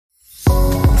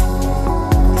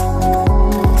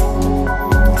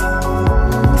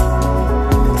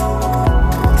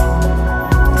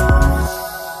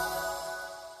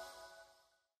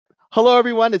Hello,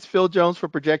 everyone. It's Phil Jones for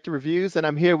Projector Reviews, and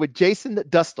I'm here with Jason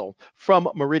Dustal from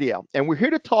Murideo. And we're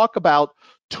here to talk about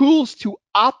tools to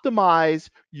optimize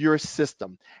your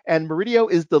system. And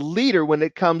Murideo is the leader when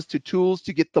it comes to tools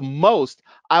to get the most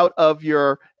out of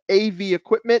your AV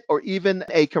equipment or even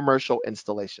a commercial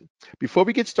installation. Before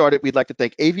we get started, we'd like to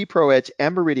thank AV Pro Edge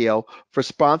and Murideo for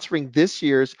sponsoring this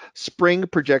year's Spring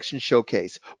Projection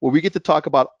Showcase, where we get to talk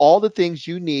about all the things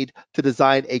you need to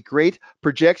design a great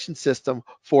projection system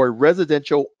for a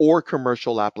residential or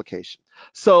commercial application.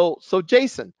 So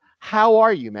Jason, how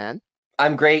are you, man?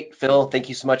 I'm great, Phil. Thank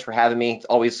you so much for having me. It's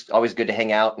always good to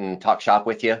hang out and talk shop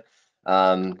with you.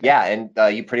 Okay. Yeah,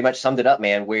 and you pretty much summed it up,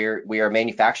 man. We are a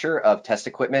manufacturer of test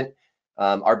equipment.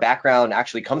 Our background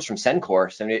actually comes from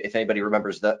Sencor, so if anybody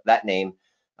remembers that name.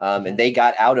 And Hmm. they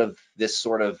got out of this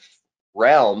sort of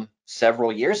realm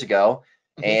several years ago.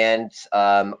 Hmm. And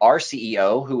our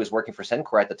CEO, who was working for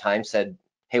Sencor at the time, said,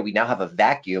 "Hey, we now have a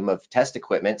vacuum of test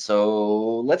equipment,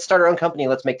 so let's start our own company.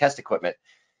 Let's make test equipment."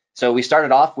 So we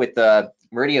started off with the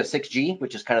Murideo 6G,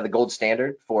 which is kind of the gold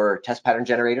standard for test pattern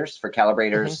generators for Hmm.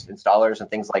 calibrators, installers, and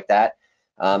things like that.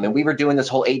 Hmm. And we were doing this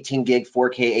whole 18 gig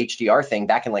 4K HDR thing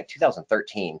back in like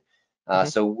 2013. Hmm.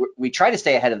 So we try to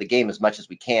stay ahead of the game as much as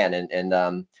we can,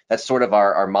 and that's sort of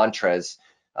our mantras.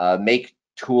 Make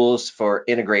tools for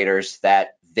integrators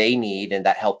that they need and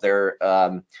that help their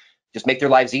just make their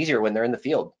lives easier when they're in the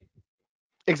field.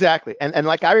 Exactly. And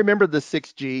like I remember the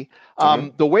 6G. Hmm.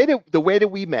 The way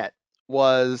that we met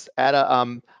was at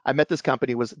a I met this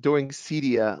company was doing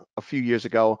CEDIA a few years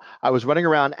ago. I was running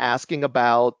around asking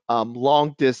about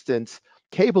long distance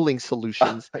cabling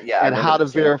solutions Yeah, I and remember how to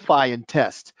this. Yep. verify and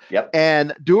test. Yep.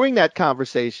 And during that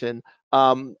conversation,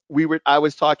 I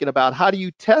was talking about how do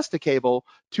you test a cable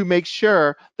to make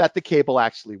sure that the cable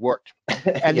actually worked.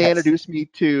 And they Yes. introduced me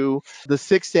to the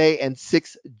 6A and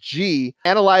 6G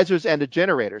analyzers and the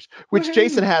generators, which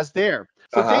Jason Woohoo. has there.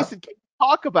 So, Uh-huh. Jason, can you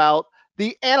talk about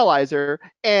the analyzer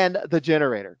and the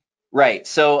generator? Right.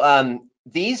 So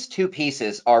these two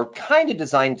pieces are kind of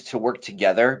designed to work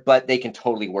together, but they can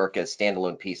totally work as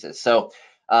standalone pieces. So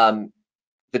um,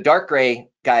 the dark gray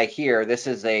guy here, this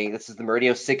is the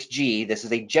Murideo 6G. This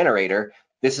is a generator.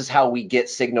 This is how we get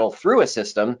signal through a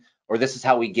system, or this is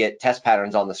how we get test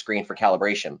patterns on the screen for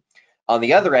calibration. On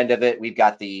the Mhm. other end of it, we've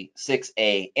got the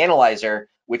 6A analyzer,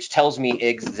 which tells me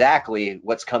exactly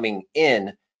what's coming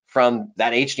in from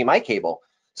that HDMI cable.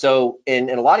 So in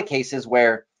a lot of cases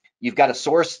where you've got a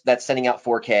source that's sending out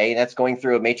 4K and that's going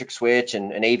through a matrix switch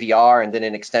and an AVR and then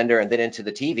an extender and then into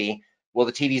the TV, well,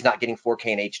 the TV is not getting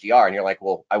 4K and HDR. And you're like,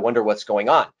 well, I wonder what's going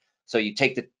on. So you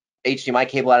take the HDMI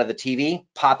cable out of the TV,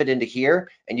 pop it into here,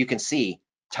 and you can see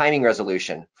timing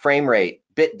resolution, frame rate,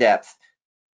 bit depth,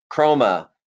 chroma,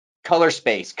 color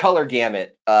space, color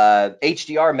gamut,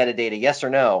 HDR metadata, yes or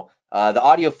no, the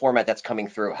audio format that's coming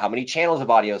through, how many channels of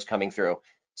audio is coming through.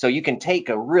 So you can take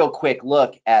a real quick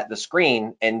look at the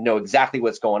screen and know exactly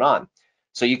what's going on.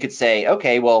 So you could say,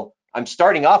 okay, well, I'm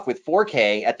starting off with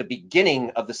 4K at the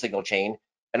beginning of the signal chain,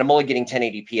 and I'm only getting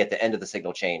 1080p at the end of the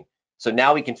signal chain. So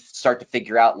now we can start to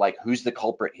figure out like who's the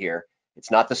culprit here. It's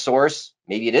not the source.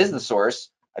 Maybe it is the Mhm. source.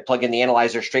 I plug in the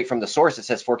analyzer straight from the source. It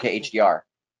says 4K HDR.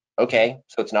 Mhm. Okay,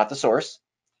 so it's not the source.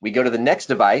 We go to the next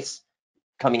device,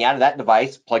 coming out of that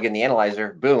device, plug in the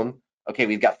analyzer, boom. Okay,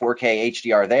 we've got 4K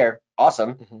HDR there.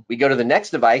 Awesome. Mhm. We go to the next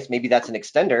device, maybe that's an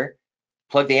extender,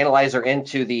 plug the analyzer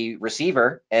into the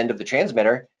receiver end of the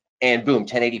transmitter, and boom,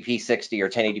 1080p 60 or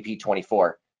 1080p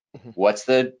 24. Mhm. What's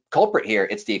the culprit here?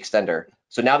 It's the extender.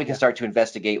 So now we can Yeah. start to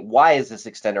investigate why is this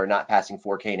extender not passing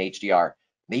 4K and HDR?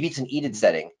 Maybe it's an EDID Mhm.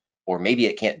 setting, or maybe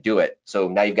it can't do it. So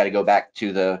now you've got to go back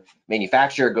to the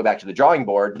manufacturer, go back to the drawing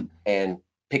board, and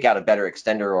pick out a better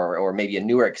extender or maybe a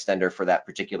newer extender for that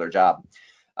particular job.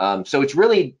 So it's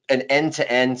really an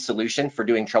end-to-end solution for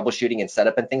doing troubleshooting and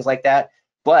setup and things like that.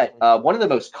 But Mhm. one of the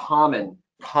most common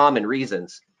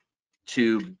reasons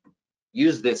to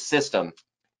use this system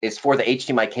is for the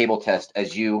HDMI cable test,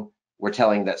 as you were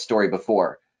telling that story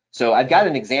before. So I've Mhm. got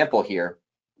an example here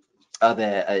of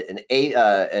an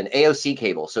AOC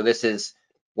cable. So this is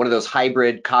one of those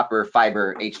hybrid copper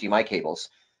fiber HDMI cables.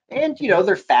 And, you Mhm. know,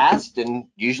 they're fast and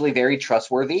usually very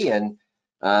trustworthy. And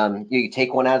you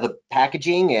take one out of the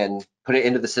packaging and put it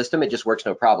into the system. It just works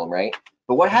no problem, right?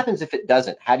 But what Mhm. happens if it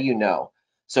doesn't? How do you know?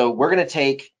 So we're going to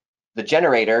take the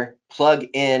generator, plug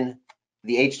in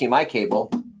the HDMI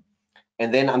cable,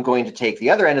 and then I'm going to take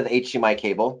the other end of the HDMI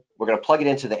cable. We're going to plug it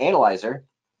into the analyzer.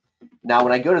 Now,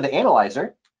 when I go to the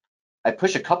analyzer, I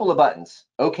push a couple of buttons.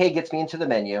 OK gets me into the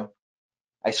menu.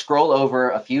 I scroll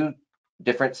over a few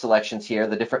different selections here,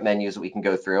 the different menus that we can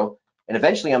go through. And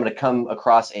eventually I'm going to come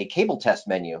across a cable test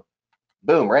menu.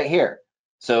 Boom, right here.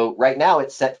 So right now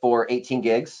it's set for 18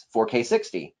 gigs, 4K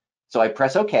 60. So I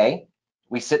press OK.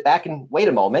 We sit back and wait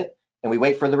a moment, and we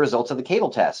wait for the results of the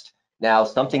cable test. Now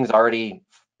something's already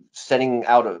setting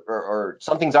out, or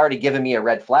something's already given me a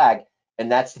red flag,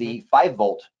 and that's the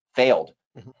 5-volt failed.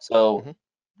 So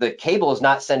the cable is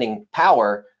not sending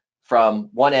power from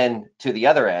one end to the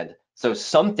other end. So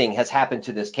something has happened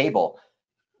to this cable.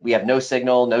 We have no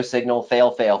signal,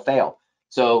 fail, fail, fail.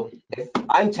 So if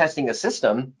I'm testing a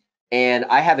system and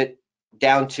I have it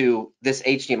down to this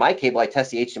HDMI cable, I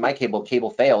test the HDMI cable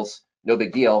fails, no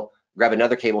big deal. Grab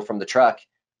another cable from the truck,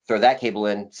 throw that cable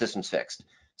in, system's fixed.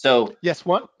 So Yes,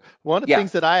 one of the yeah,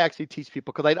 things that I actually teach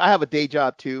people, because I have a day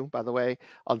job too, by the way,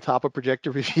 on top of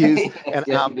Projector Reviews, and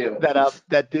yes, you do.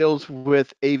 that deals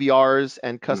with AVRs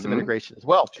and custom integration as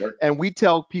well. Sure. And we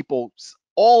tell people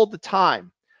all the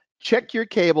time, check your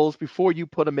cables before you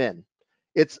put them in.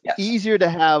 It's Yes. easier to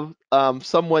have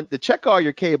someone to check all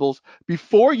your cables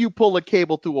before you pull a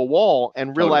cable through a wall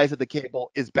and realize that the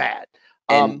cable is bad.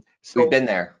 And we've So been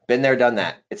there, done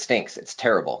that. It stinks. It's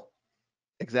terrible.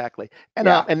 Exactly. And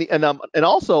Yeah. and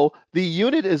also the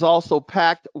unit is also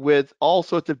packed with all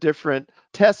sorts of different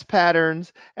test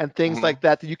patterns and things like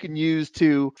that you can use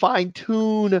to fine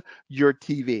tune your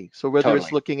TV. So whether it's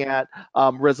Totally. looking at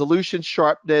resolution,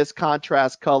 sharpness,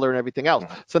 contrast, color, and everything else.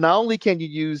 So not only can you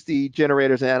use the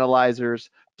generators and analyzers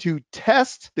to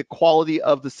test the quality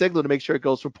of the signal to make sure it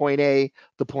goes from point A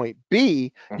to point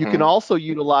B, you can also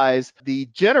utilize the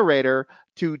generator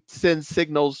to send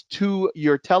signals to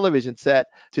your television set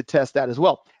to test that as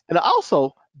well. And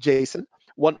also, Jason,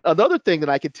 another thing that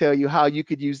I could tell you how you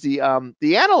could use the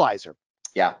analyzer.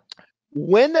 Yeah.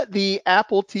 When the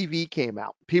Apple TV came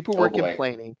out, people were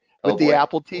complaining with the boy.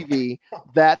 Apple TV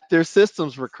that their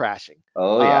systems were crashing.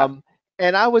 Oh yeah.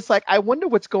 And I was like, I wonder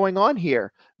what's going on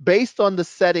here. Based on the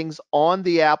settings on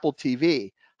the Apple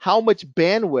TV, how much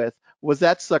bandwidth was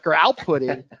that sucker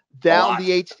outputting down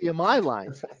the HDMI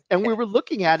lines? And we were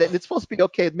looking at it, and it's supposed to be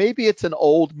okay. Maybe it's an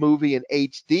old movie in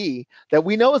HD that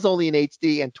we know is only in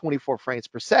HD and 24 frames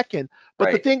per second,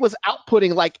 but the thing was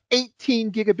outputting like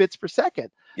 18 gigabits per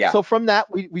second. Yeah. So from that,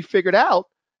 we figured out,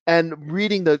 and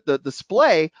reading the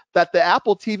display, that the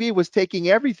Apple TV was taking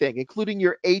everything, including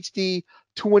your HD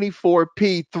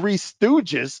 24p Three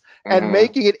Stooges, and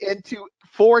making it into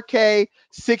 4K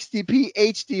 60p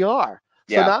HDR.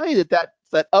 So not only did that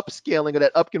upscaling or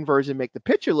that up conversion make the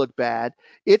picture look bad,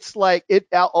 it's like it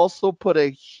also put a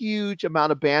huge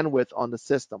amount of bandwidth on the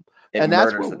system. And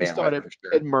that's where we started.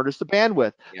 It murders the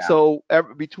bandwidth. Yeah. So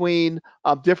between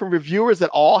different reviewers that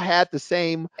all had the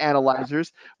same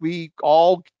analyzers, we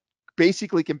all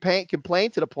basically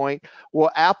complained to the point where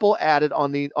Apple added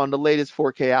on the latest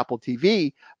 4K Apple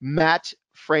TV match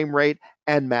frame rate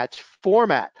and match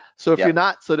format. So if you're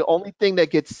not, so the only thing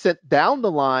that gets sent down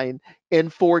the line in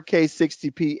 4K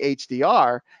 60p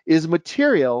HDR is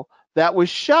material that was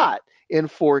shot in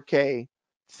 4K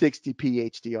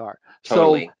 60p HDR.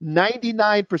 Totally. So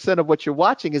 99% of what you're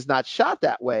watching is not shot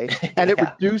that way, and it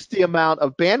reduced the amount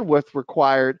of bandwidth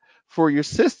required for your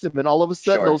system. And all of a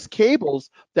sudden, those cables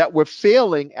that were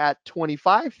failing at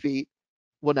 25 feet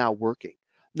were now working.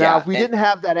 Now, if we didn't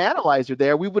have that analyzer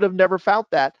there, we would have never found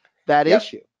that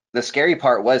issue. The scary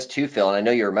part was too, Phil, and I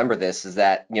know you remember this, is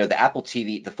that, you know, the Apple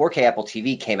TV, the 4K Apple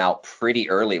TV came out pretty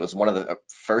early. It was one of the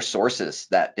first sources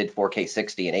that did 4K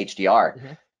 60 and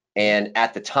HDR. And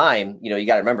at the time, you know, you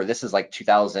got to remember, this is like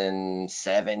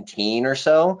 2017 or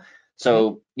so.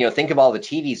 So, you know, think of all the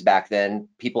TVs back then.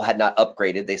 People had not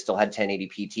upgraded. They still had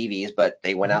 1080p TVs, but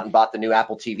they went out and bought the new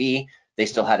Apple TV. They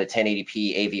still had a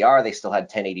 1080p AVR. They still had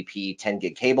 1080p 10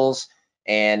 gig cables.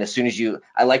 And as soon as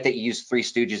I like that you use Three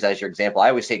Stooges as your example. I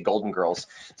always say Golden Girls.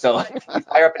 So you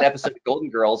fire up an episode of Golden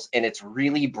Girls, and it's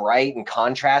really bright and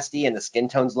contrasty, and the skin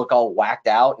tones look all whacked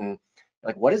out, and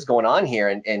like, what is going on here?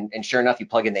 And sure enough, you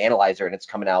plug in the analyzer and it's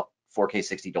coming out 4K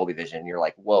 60 Dolby Vision. And you're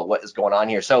like, whoa, what is going on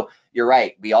here? So you're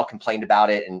right. We all complained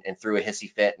about it and threw a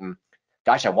hissy fit. And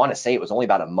gosh, I want to say it was only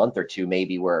about a month or two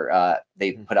maybe where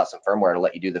they put out some firmware to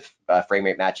let you do the frame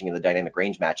rate matching and the dynamic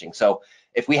range matching. So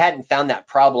if we hadn't found that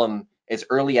problem as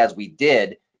early as we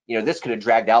did, you know, this could have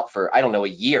dragged out for, I don't know, a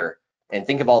year. And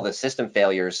think of all the system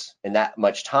failures in that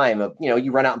much time of, you know,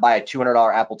 you run out and buy a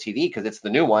 $200 Apple TV because it's the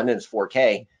new one and it's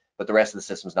 4K. But the rest of the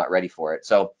system's not ready for it.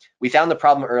 So we found the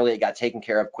problem early. It got taken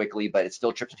care of quickly, but it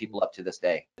still trips people up to this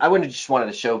day. I just wanted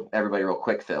to show everybody real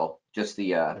quick, Phil, just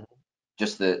the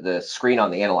screen on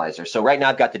the analyzer. So right now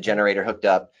I've got the generator hooked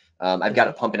up. I've got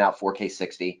it pumping out 4K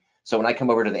 60. So when I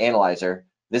come over to the analyzer,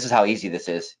 this is how easy this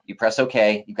is. You press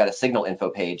OK. You've got a signal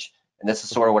info page, and this is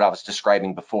sort of what I was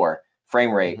describing before: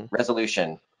 frame rate,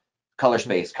 resolution, color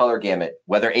space, color gamut,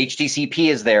 whether HDCP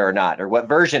is there or not, or what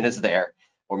version is there,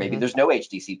 or maybe there's no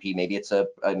HDCP. Maybe it's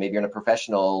maybe you're in a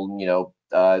professional,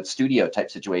 studio type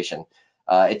situation.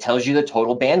 It tells you the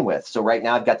total bandwidth. So right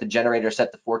now I've got the generator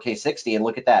set to 4K 60, and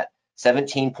look at that,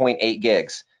 17.8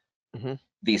 gigs.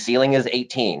 The ceiling is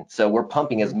 18, so we're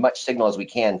pumping as much signal as we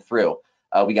can through.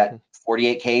 We got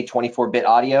 48K 24-bit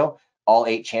audio. All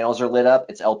 8 channels are lit up.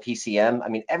 It's LPCM. I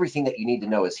mean, everything that you need to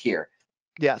know is here.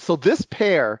 Yeah, so this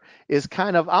pair is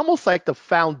kind of almost like the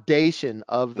foundation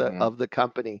of the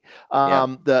company,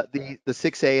 the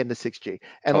 6A and the 6G. And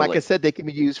Totally. like I said, they can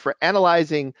be used for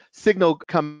analyzing signal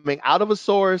coming out of a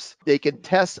source. They can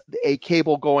test a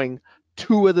cable going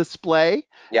to a display.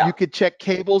 Yeah. You could check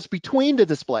cables between the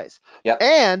displays. Yep.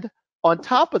 And on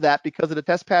top of that, because of the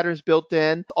test patterns built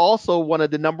in, also one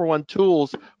of the #1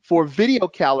 tools for video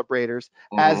calibrators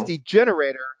as the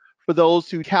generator for those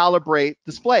who calibrate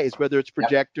displays, whether it's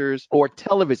projectors or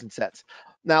television sets.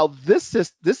 Now, this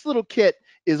little kit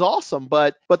is awesome,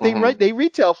 but they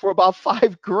retail for about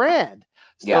 $5,000.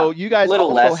 So you guys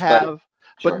little also less, have,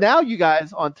 but but now you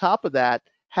guys on top of that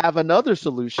have another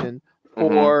solution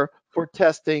for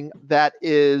testing that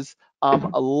is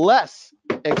less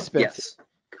expensive. Yes.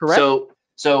 Correct?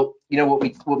 So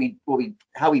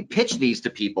how we pitch these to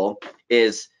people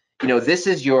is, this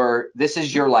is your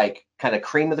like kind of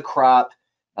cream of the crop.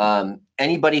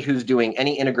 Anybody who's doing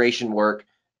any integration work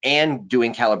and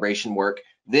doing calibration work,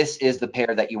 this is the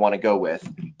pair that you want to go with.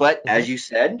 But as you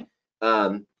said,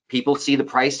 people see the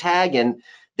price tag, and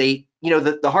they,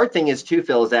 the hard thing is too,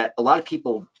 Phil, is that a lot of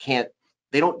people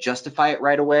they don't justify it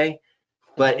right away.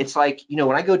 But it's like,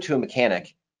 when I go to a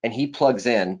mechanic and he plugs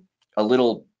in a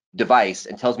little device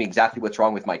and tells me exactly what's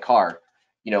wrong with my car,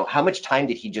 how much time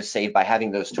did he just save by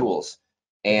having those tools?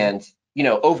 And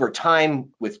over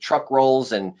time, with truck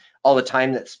rolls and all the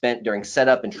time that's spent during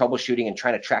setup and troubleshooting and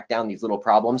trying to track down these little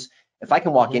problems, if I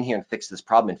can walk in here and fix this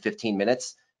problem in 15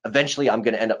 minutes, eventually I'm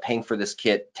going to end up paying for this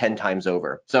kit 10 times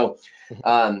over. So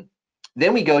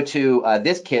then we go to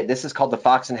this kit. This is called the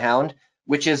Fox and Hound,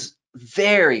 which is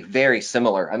very, very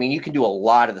similar. I mean, you can do a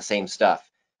lot of the same stuff.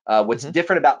 What's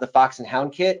different about the Fox and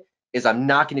Hound kit is I'm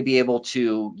not going to be able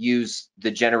to use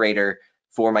the generator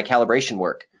for my calibration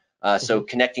work. So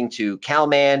connecting to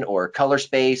CalMan or Color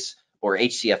Space or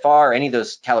HCFR, any of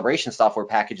those calibration software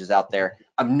packages out there,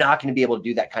 I'm not going to be able to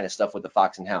do that kind of stuff with the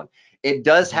Fox and Hound. It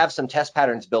does have some test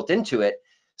patterns built into it,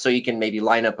 so you can maybe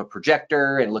line up a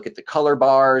projector and look at the color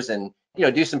bars and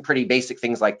do some pretty basic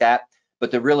things like that.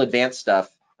 But the real advanced stuff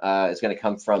is going to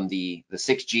come from the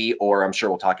 6G, or I'm sure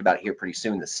we'll talk about here pretty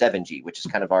soon, the 7G, which is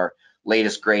kind of our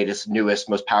latest, greatest, newest,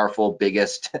 most powerful,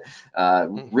 biggest,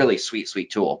 really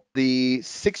sweet tool. The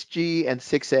 6G and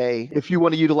 6A, if you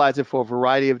want to utilize it for a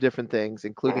variety of different things,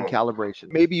 including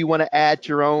calibration, maybe you want to add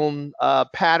your own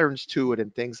patterns to it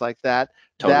and things like that.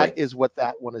 Totally. That is what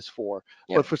that one is for.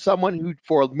 But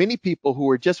for many people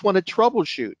who just want to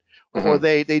troubleshoot, or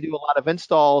they do a lot of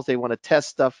installs, they want to test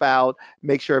stuff out,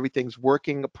 make sure everything's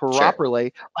working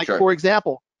properly. For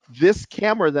example, this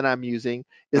camera that I'm using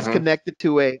is connected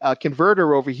to a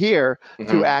converter over here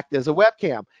to act as a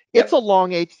webcam. It's a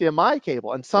long HDMI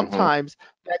cable, and sometimes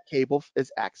that cable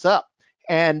acts up.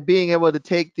 And being able to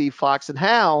take the Fox and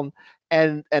Hound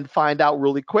and find out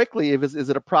really quickly is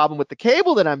it a problem with the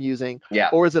cable that I'm using,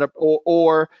 or is it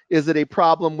a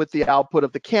problem with the output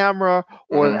of the camera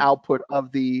or an output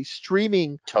of the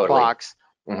streaming box,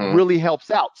 really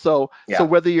helps out. So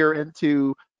whether you're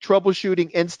into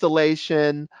troubleshooting,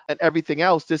 installation, and everything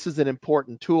else, this is an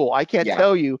important tool. I can't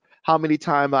tell you how many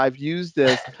times I've used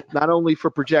this, not only for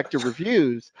projector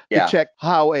reviews to check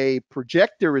how a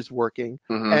projector is working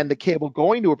and the cable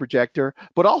going to a projector,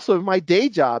 but also in my day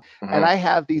job. And I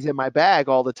have these in my bag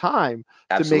all the time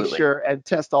to make sure and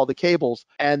test all the cables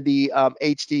and the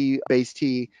HD base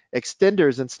T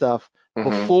extenders and stuff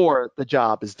before the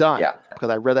job is done. Because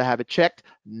I'd rather have it checked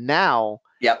now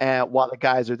and while the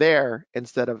guys are there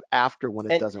instead of after when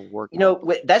it doesn't work.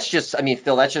 That's just,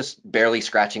 Phil, that's just barely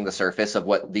scratching the surface of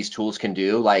what these tools can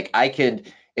do. Like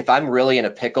if I'm really in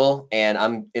a pickle and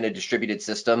I'm in a distributed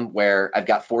system where I've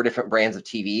got 4 different brands of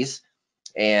TVs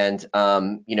and,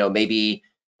 maybe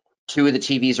 2 of the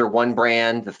TVs are one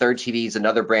brand, the 3rd TV is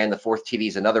another brand, the 4th TV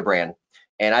is another brand.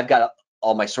 And I've got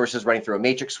all my sources running through a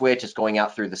matrix switch. It's going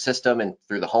out through the system and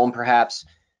through the home perhaps.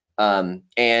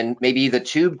 And maybe the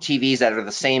 2 TVs that are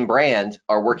the same brand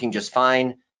are working just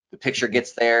fine. The picture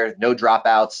gets there, no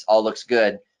dropouts, all looks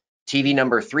good. TV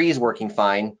number 3 is working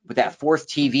fine, but that 4th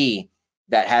TV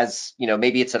that has,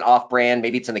 maybe it's an off brand,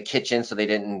 maybe it's in the kitchen, so they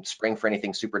didn't spring for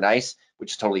anything super nice,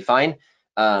 which is totally fine.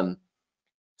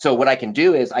 So what I can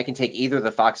do is I can take either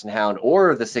the Fox and Hound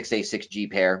or the 6A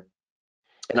 6G pair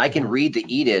and I can read the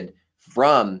EDID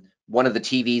from one of the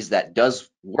TVs that does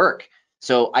work.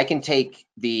 So I can take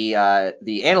the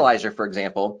analyzer, for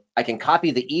example, I can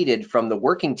copy the EDID from the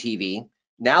working TV.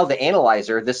 Now the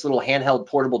analyzer, this little handheld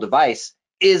portable device,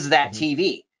 is that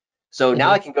TV. So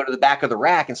now I can go to the back of the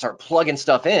rack and start plugging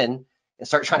stuff in and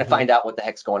start trying to find out what the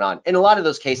heck's going on. In a lot of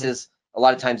those cases, a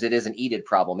lot of times it is an EDID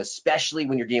problem, especially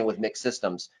when you're dealing with mixed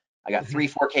systems. I got 3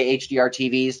 4K HDR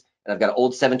TVs, and I've got an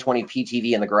old 720p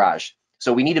TV in the garage.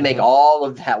 So we need to make all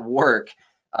of that work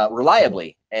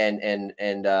reliably. And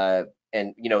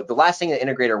you know, the last thing the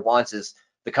integrator wants is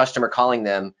the customer calling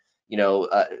them, you know,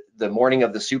 the morning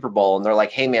of the Super Bowl, and they're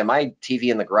like, "Hey man, my TV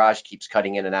in the garage keeps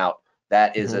cutting in and out."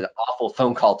 That is an awful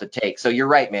phone call to take. So you're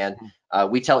right, man.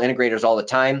 We tell integrators all the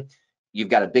time, you've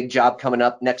got a big job coming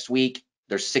up next week.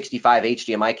 There's 65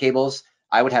 HDMI cables.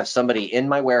 I would have somebody in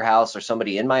my warehouse or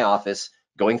somebody in my office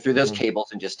going through those cables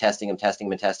and just testing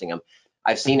them.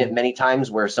 I've seen it many times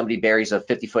where somebody buries a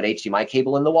 50-foot HDMI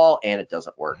cable in the wall and it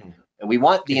doesn't work. And we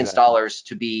want the installers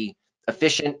to be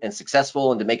efficient and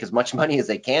successful and to make as much money as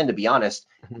they can, to be honest.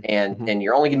 And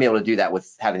you're only gonna be able to do that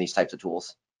with having these types of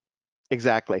tools.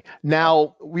 Exactly.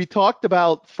 Now we talked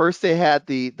about first they had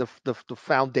the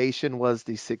foundation was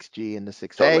the 6G and the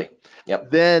 6A. Totally.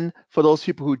 Yep. Then for those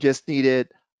people who just needed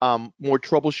more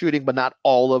troubleshooting, but not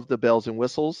all of the bells and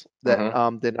whistles, that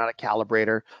they're not a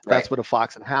calibrator. That's where the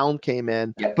Fox and Hound came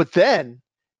in. Yep. But then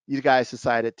you guys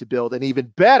decided to build an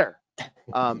even better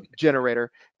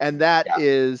generator, and that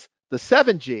is the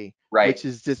 7G, which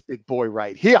is this big boy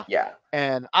right here. Yeah.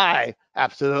 And I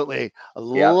absolutely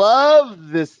love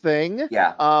this thing.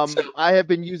 Yeah. I have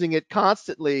been using it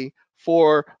constantly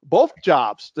for both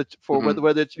jobs, for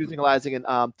whether it's utilizing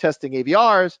and testing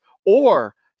AVRs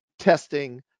or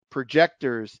testing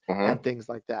projectors and things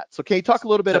like that. So can you talk a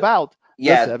little bit about the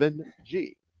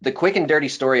 7G? The quick and dirty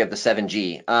story of the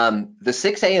 7G. The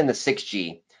 6A and the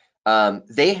 6G,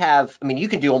 they have, I mean, you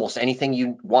can do almost anything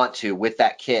you want to with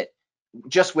that kit,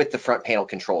 just with the front panel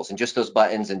controls and just those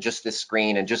buttons and just this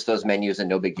screen and just those menus, and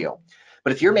no big deal.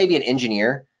 But if you're maybe an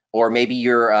engineer, or maybe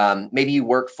you're maybe you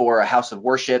work for a house of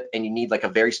worship and you need like a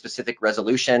very specific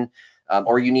resolution,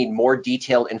 or you need more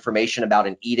detailed information about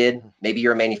an EDID, maybe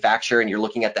you're a manufacturer and you're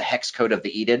looking at the hex code of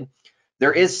the EDID,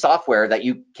 there is software that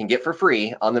you can get for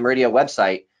free on the Murideo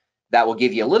website that will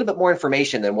give you a little bit more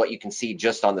information than what you can see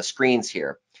just on the screens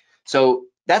here. So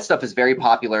that stuff is very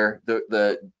popular.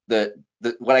 The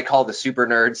what I call the super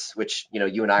nerds, which, you know,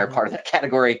 you and I are part of that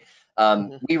category.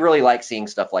 We really like seeing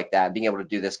stuff like that, being able to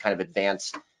do this kind of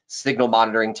advanced signal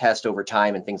monitoring test over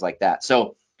time and things like that.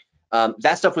 So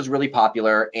that stuff was really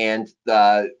popular, and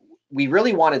we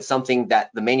really wanted something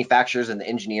that the manufacturers and the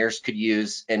engineers could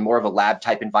use in more of a lab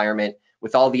type environment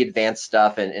with all the advanced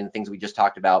stuff and things we just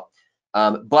talked about.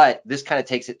 But this kind of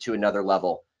takes it to another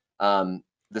level. The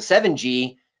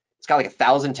 7G, it's got like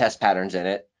 1,000 test patterns in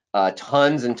it,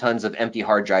 tons and tons of empty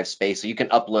hard drive space. So you can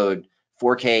upload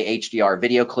 4K HDR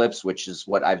video clips, which is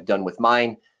what I've done with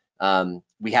mine.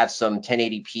 We have some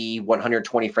 1080p,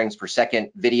 120 frames per second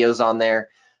videos on there.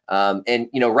 And,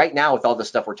 you know, right now with all the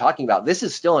stuff we're talking about, this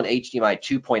is still an HDMI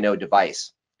 2.0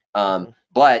 device.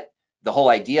 But the whole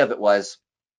idea of it was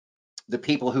the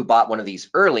people who bought one of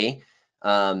these early,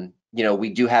 you know, we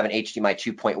do have an HDMI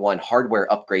 2.1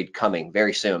 hardware upgrade coming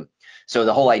very soon. So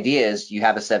the whole idea is you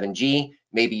have a 7G,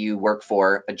 maybe you work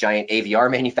for a giant AVR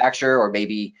manufacturer, or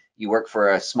maybe you work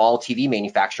for a small TV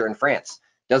manufacturer in France.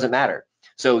 Doesn't matter.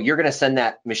 So you're going to send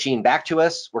that machine back to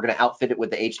us. We're going to outfit it with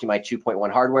the HDMI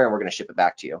 2.1 hardware, and we're going to ship it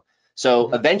back to you.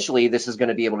 So eventually this is going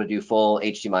to be able to do full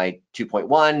HDMI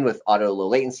 2.1 with auto low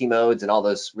latency modes and all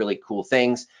those really cool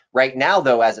things. Right now,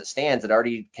 though, as it stands, it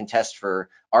already can test for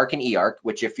ARC and eARC,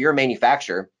 which if you're a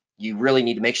manufacturer, you really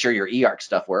need to make sure your eARC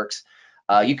stuff works.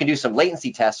 You can do some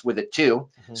latency tests with it too.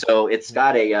 So it's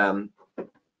got a,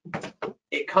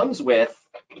 it comes with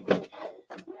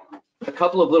a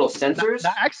couple of little sensors.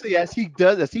 Now, actually, as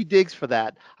he digs for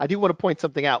that, I do want to point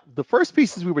something out. The first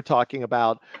pieces we were talking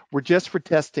about were just for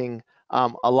testing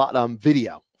a lot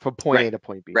video from point A to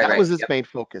point B. That was his main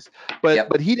focus.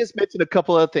 But he just mentioned a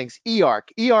couple other things. eARC.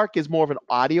 eARC is more of an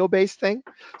audio-based thing.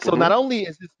 So not only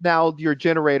is this now your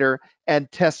generator and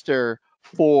tester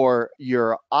for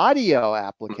your audio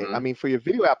application, I mean for your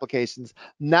video applications,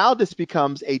 now this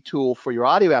becomes a tool for your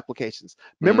audio applications.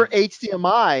 Remember,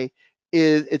 HDMI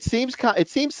is, it seems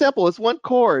simple, it's one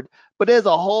cord, but there's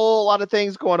a whole lot of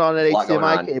things going on in an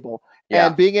HDMI cable.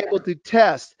 And being able to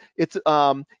test its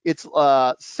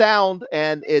sound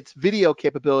and its video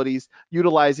capabilities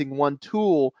utilizing one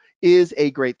tool is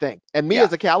a great thing. And me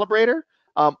as a calibrator,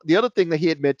 the other thing that he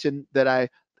had mentioned that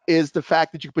is the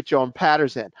fact that you put your own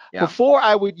patterns in. Yeah. Before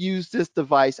I would use this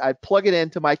device, I'd plug it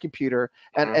into my computer,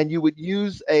 and you would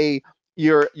use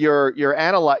your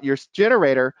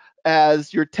generator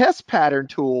as your test pattern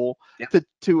tool Yeah.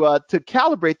 to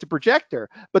calibrate the projector.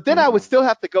 But then I would still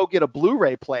have to go get a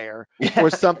Blu-ray player or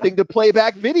something to play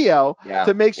back video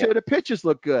to make sure the pictures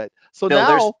look good. So Phil,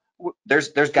 now there's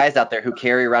guys out there who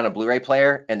carry around a Blu-ray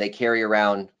player, and they carry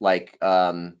around like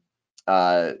the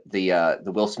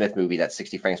Will Smith movie that's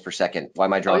 60 frames per second. Why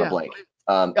am I drawing a blank?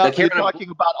 You're talking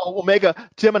about Omega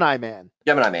Gemini Man.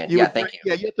 Gemini Man. Yeah, thank you.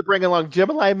 Yeah, you have to bring along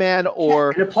Gemini Man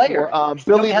or and a player.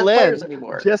 Billy Lynn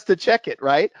just to check it,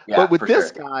 right? Yeah, but with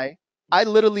this guy, I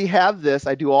literally have this.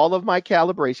 I do all of my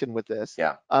calibration with this.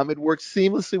 Yeah. It works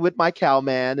seamlessly with my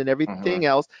Calman and everything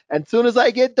else. And as soon as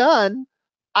I get done,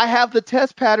 I have the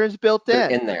test patterns built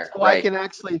in there. So I can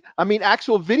actually,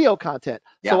 actual video content.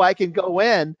 Yeah. So I can go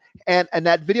in and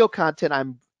that video content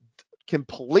I'm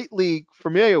completely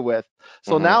familiar with.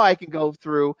 So now I can go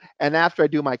through, and after I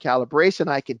do my calibration,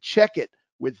 I can check it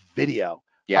with video.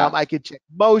 Yeah. I can check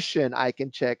motion. I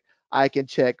can check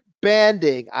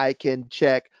banding. I can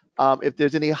check if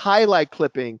there's any highlight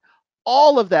clipping,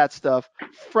 all of that stuff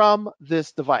from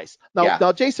this device.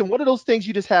 Now, Jason, what are those things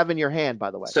you just have in your hand,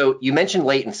 by the way? So you mentioned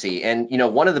latency, and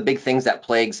one of the big things that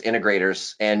plagues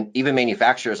integrators and even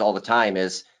manufacturers all the time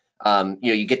is,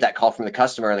 you get that call from the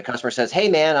customer, and the customer says, "Hey,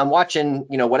 man, I'm watching,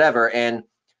 whatever, and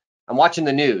I'm watching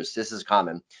the news." This is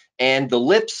common, and the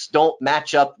lips don't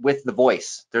match up with the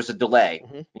voice. There's a delay.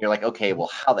 And you're like, okay,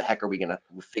 well, how the heck are we gonna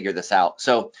figure this out?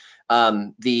 So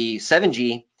the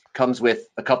 7G comes with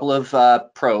a couple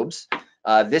of probes.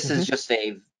 This is just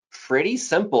a pretty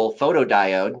simple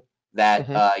photodiode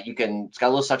that you can, it's got a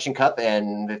little suction cup,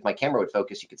 and if my camera would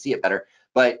focus, you could see it better.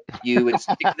 But you would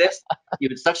stick this, you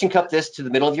would suction cup this to the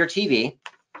middle of your TV.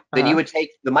 Then you would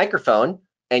take the microphone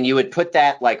and you would put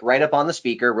that like right up on the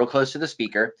speaker, real close to the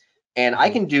speaker. And I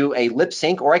can do a lip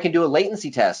sync, or I can do a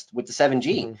latency test with the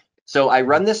 7G. So I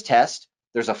run this test.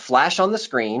 There's a flash on the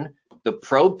screen. The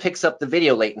probe picks up the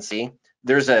video latency.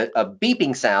 There's a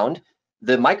beeping sound.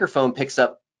 The microphone picks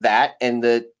up that, and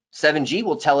the 7G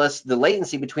will tell us the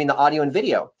latency between the audio and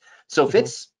video. So if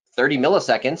it's 30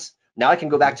 milliseconds, now I can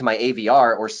go back to my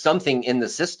AVR or something in the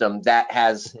system that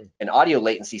has an audio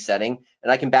latency setting,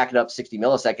 and I can back it up 60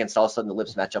 milliseconds. All of a sudden, the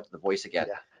lips match up to the voice again.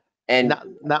 Yeah. And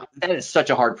that is such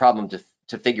a hard problem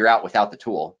to figure out without the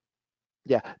tool.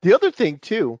 Yeah. The other thing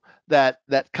too that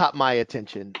caught my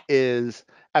attention is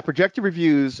at Projector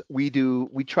Reviews, we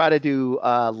try to do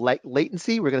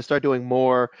latency. We're going to start doing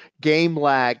more game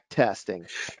lag testing.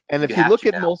 And if you look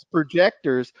at most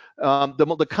projectors,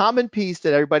 the common piece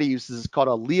that everybody uses is called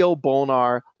a Leo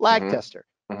Bonar lag tester.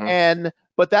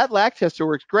 But that lag tester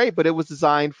works great, but it was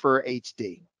designed for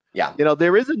HD. Yeah.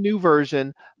 There is a new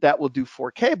version that will do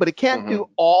 4K, but it can't do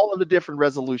all of the different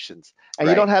resolutions. And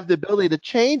you don't have the ability to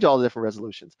change all the different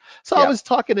resolutions. So I was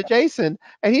talking to Jason,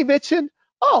 and he mentioned,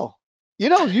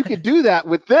 you can do that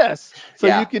with this. So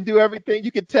you can do everything.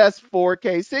 You can test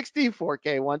 4K 60,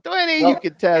 4K 120. You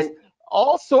can test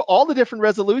also all the different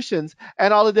resolutions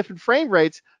and all the different frame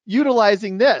rates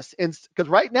utilizing this. And because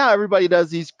right now everybody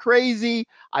does these crazy,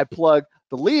 I plug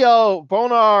the Leo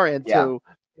Bonar into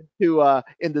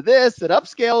this, it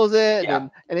upscales it, and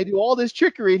they do all this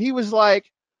trickery. And he was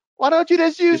like, why don't you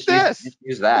just use this? Just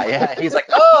use that. Yeah. He's like,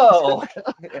 oh.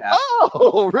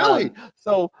 Oh, really?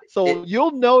 So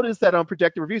you'll notice that on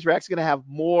Projector Reviews, we're actually going to have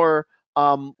more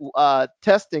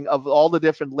testing of all the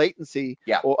different latency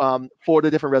for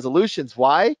the different resolutions.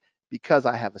 Why? Because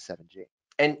I have a 7G.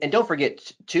 And don't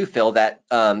forget too, Phil, that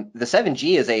the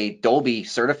 7G is a Dolby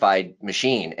certified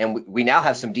machine, and we now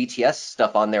have some DTS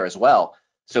stuff on there as well.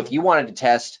 So if you wanted to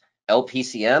test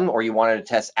LPCM, or you wanted to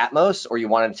test Atmos, or you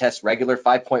wanted to test regular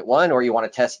 5.1, or you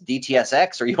want to test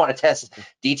DTSX, or you want to test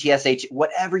DTSH,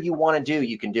 whatever you want to do,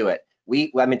 you can do it.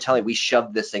 I've been telling you, we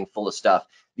shoved this thing full of stuff.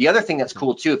 The other thing that's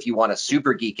cool too, if you want to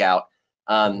super geek out,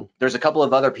 there's a couple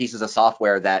of other pieces of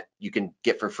software that you can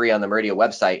get for free on the Murideo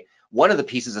website. One of the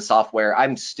pieces of software,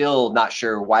 I'm still not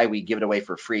sure why we give it away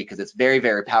for free, because it's very,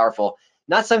 very powerful.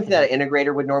 Not something that an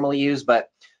integrator would normally use, but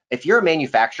if you're a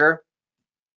manufacturer,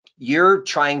 you're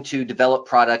trying to develop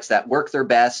products that work their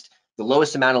best, the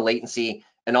lowest amount of latency,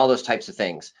 and all those types of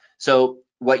things. So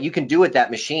what you can do with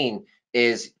that machine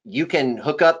is you can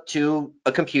hook up to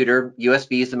a computer,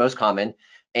 USB is the most common,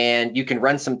 and you can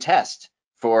run some tests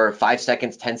for 5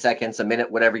 seconds, 10 seconds, a minute,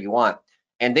 whatever you want.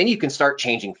 And then you can start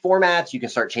changing formats, you can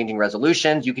start changing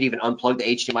resolutions, you can even unplug the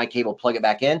HDMI cable, plug it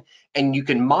back in, and you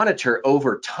can monitor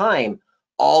over time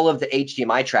all of the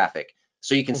HDMI traffic.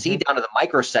 So you can see down to the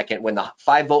microsecond when the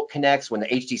 5-volt connects, when the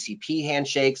HDCP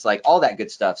handshakes, like all that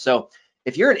good stuff. So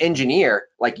if you're an engineer,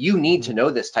 like you need to know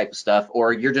this type of stuff,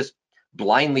 or you're just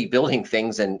blindly building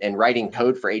things and writing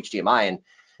code for HDMI, and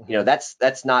you know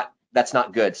that's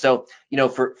not good. So you know,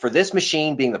 for this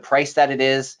machine being the price that it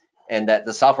is, and that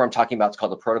the software I'm talking about is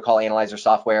called the protocol analyzer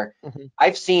software.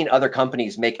 I've seen other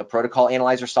companies make a protocol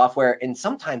analyzer software, and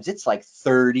sometimes it's like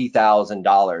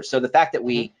 $30,000. So the fact that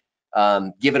we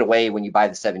give it away when you buy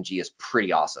the 7G is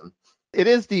pretty awesome. It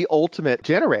is the ultimate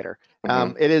generator.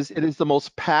 It is the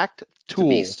most packed tool.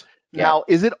 Beast. Yeah. Now,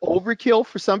 is it overkill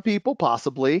for some people?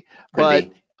 Possibly,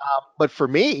 but for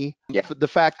me, the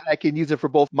fact that I can use it for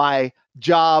both my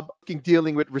job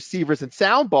dealing with receivers and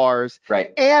sound bars,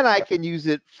 right, and I can use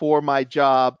it for my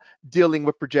job dealing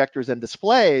with projectors and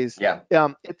displays.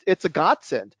 It's a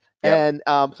godsend. And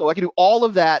so I can do all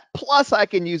of that, plus I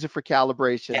can use it for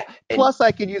calibration, plus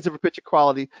I can use it for picture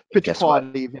quality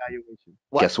evaluation.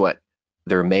 Guess what?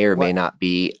 There may or may not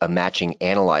be a matching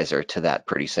analyzer to that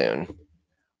pretty soon.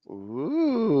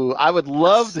 Ooh, I would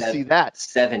love to see that.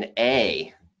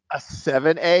 7A. A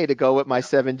 7A to go with my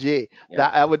 7G.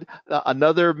 That I would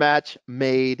another match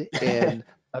made in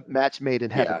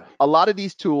heaven. Yeah. A lot of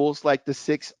these tools, like the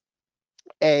 6A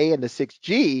and the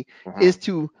 6G, is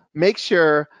to make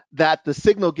sure that the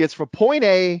signal gets from point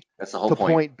A to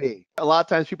point B. A lot of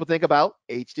times people think about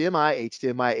HDMI,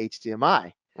 HDMI,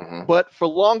 HDMI. But for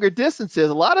longer distances,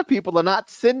 a lot of people are not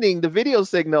sending the video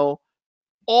signal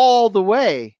all the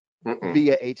way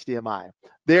via HDMI.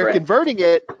 They're converting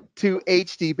it to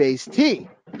HD-based-T.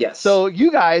 Yes. So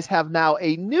you guys have now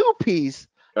a new piece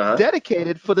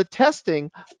dedicated for the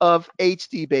testing of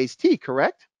HD-based-T,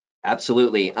 correct?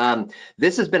 Absolutely.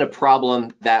 This has been a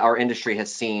problem that our industry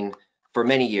has seen for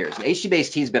many years.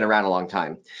 HD-based-T has been around a long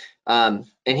time. And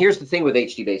here's the thing with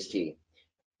HD-based-T.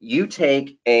 You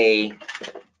take a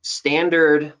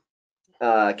standard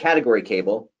category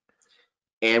cable,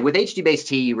 and with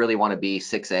HD-based-T, you really want to be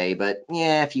 6A, but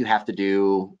yeah, if you have to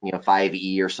do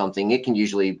 5E or something, it can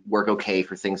usually work okay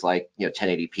for things like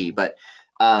 1080p. But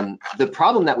the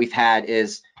problem that we've had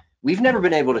is we've never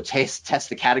been able to test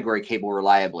the category cable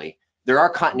reliably. There are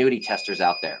continuity testers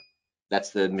out there.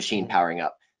 That's the machine powering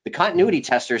up. The continuity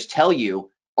testers tell you,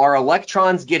 are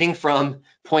electrons getting from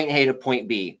point A to point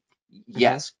B?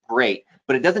 Yes, great.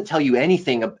 But it doesn't tell you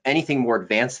anything more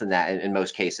advanced than that in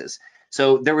most cases.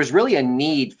 So there was really a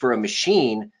need for a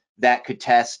machine that could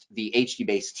test the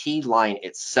HD-based-T line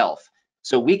itself.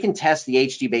 So we can test the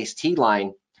HD-based-T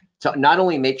line to not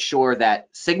only make sure that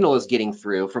signal is getting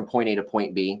through from point A to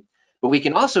point B, but we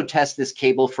can also test this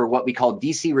cable for what we call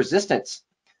DC resistance.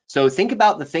 So think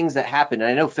about the things that happen. And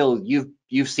I know, Phil,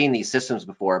 you've seen these systems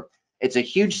before. It's a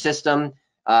huge system.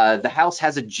 The house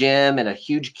has a gym and a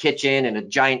huge kitchen and a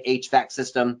giant HVAC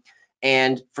system.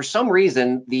 And for some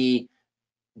reason, the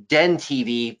den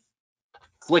TV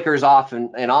flickers off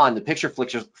and on. The picture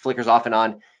flickers off and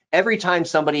on every time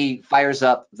somebody fires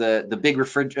up the big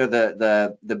refrigerator,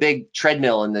 the big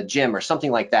treadmill in the gym or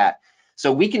something like that.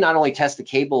 So we can not only test the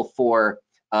cable for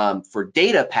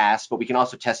data pass, but we can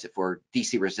also test it for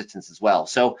DC resistance as well.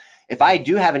 So if I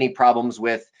do have any problems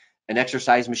with an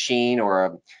exercise machine,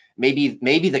 or maybe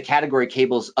the category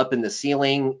cable's up in the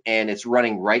ceiling and it's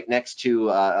running right next to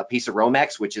a piece of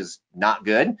Romex, which is not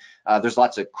good. There's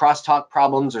lots of crosstalk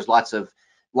problems. There's lots of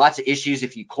issues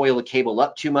if you coil a cable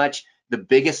up too much. The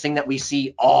biggest thing that we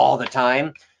see all the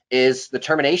time is the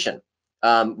termination.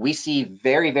 We see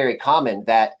very, very common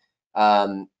that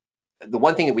the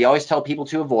one thing that we always tell people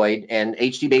to avoid, and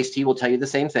HD-based-T will tell you the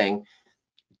same thing,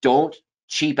 don't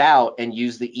cheap out and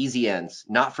use the easy ends,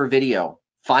 not for video.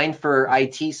 Fine for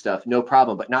IT stuff, no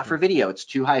problem, but not for video. It's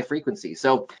too high frequency.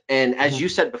 So, and as you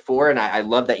said before, and I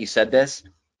love that you said this,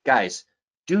 guys,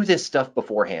 do this stuff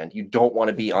beforehand. You don't want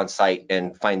to be on site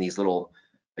and find these little,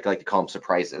 I like to call them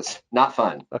surprises. Not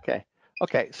fun. Okay.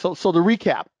 So to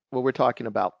recap what we're talking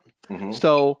about.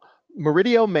 So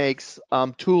Murideo makes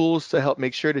tools to help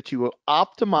make sure that you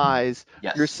optimize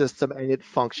your system and it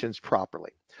functions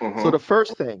properly. So the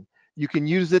first thing, you can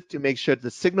use it to make sure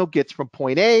the signal gets from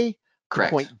point A to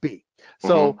point B.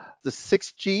 So the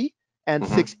 6G and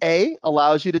 6A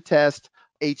allows you to test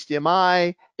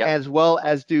HDMI as well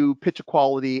as do picture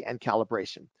quality and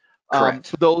calibration.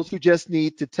 For those who just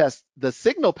need to test the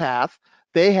signal path,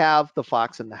 they have the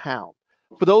Fox and the Hound.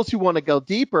 For those who want to go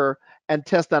deeper and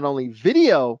test not only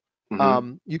video,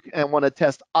 and want to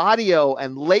test audio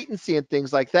and latency and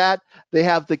things like that, they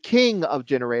have the king of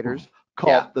generators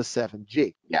called the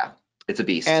 7G. Yeah, it's a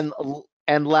beast. And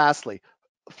lastly,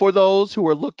 for those who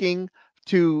are looking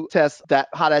to test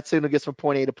how that signal gets from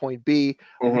point A to point B,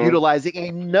 utilizing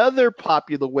another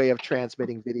popular way of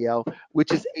transmitting video,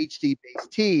 which is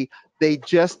HD-based-T, they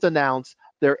just announced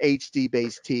their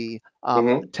HD-based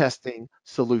Hmm. testing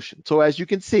solution. So as you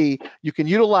can see, you can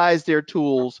utilize their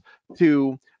tools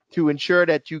to ensure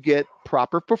that you get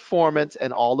proper performance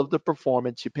and all of the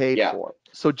performance you paid Yeah, for.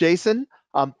 So Jason,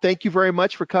 thank you very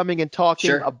much for coming and talking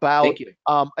sure. about Thank you.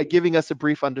 giving us a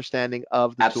brief understanding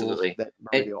of the tools Absolutely. that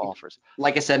And Murideo offers.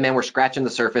 like I said, man, we're scratching the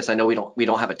surface. I know we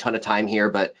don't have a ton of time here,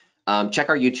 but check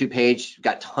our YouTube page. We've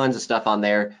got tons of stuff on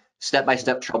there,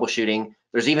 step-by-step troubleshooting.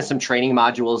 There's even some training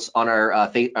modules on our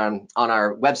on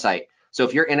our website. So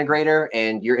if you're an integrator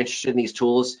and you're interested in these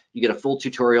tools, you get a full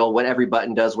tutorial, what every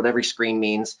button does, what every screen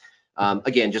means.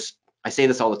 Again, just I say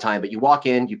this all the time, but you walk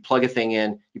in, you plug a thing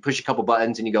in, you push a couple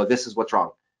buttons, and you go, "This is what's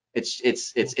wrong." It's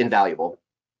invaluable.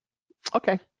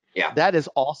 Okay, Yeah, that is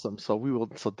awesome. So we will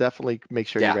definitely make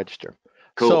sure you yeah, register.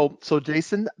 cool. So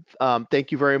Jason,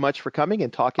 thank you very much for coming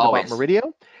and talking about Always,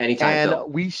 Murideo, anytime, and Phil.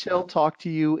 we shall talk to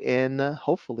you in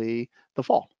hopefully the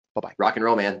fall. Bye bye. Rock and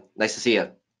roll, man. Nice to see you.